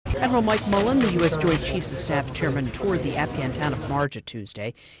Admiral Mike Mullen, the U.S. Joint Chiefs of Staff Chairman, toured the Afghan town of Marja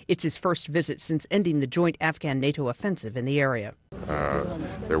Tuesday. It's his first visit since ending the joint Afghan-NATO offensive in the area.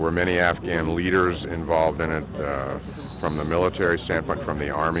 There were many Afghan leaders involved in it from the military standpoint, from the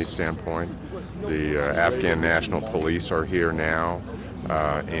Army standpoint. The Afghan National Police are here now,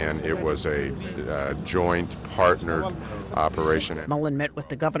 and it was a joint partnered operation. Mullen met with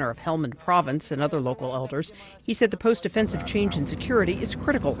the governor of Helmand province and other local elders. He said the post-offensive change in security is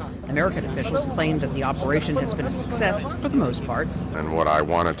critical. American officials claimed that the operation has been a success for the most part. And what I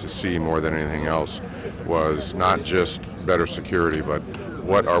wanted to see more than anything else was not just better security, but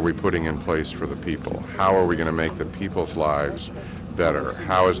what are we putting in place for the people? How are we going to make the people's lives better?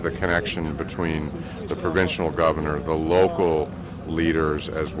 How is the connection between the provincial governor, the local leaders,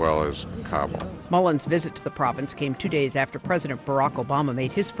 as well as Kabul? Mullen's visit to the province came 2 days after President Barack Obama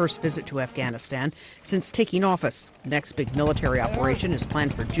made his first visit to Afghanistan since taking office. The next big military operation is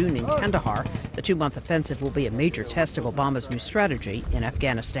planned for June in Kandahar. The 2-month offensive will be a major test of Obama's new strategy in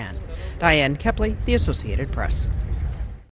Afghanistan. Diane Kepley, The Associated Press.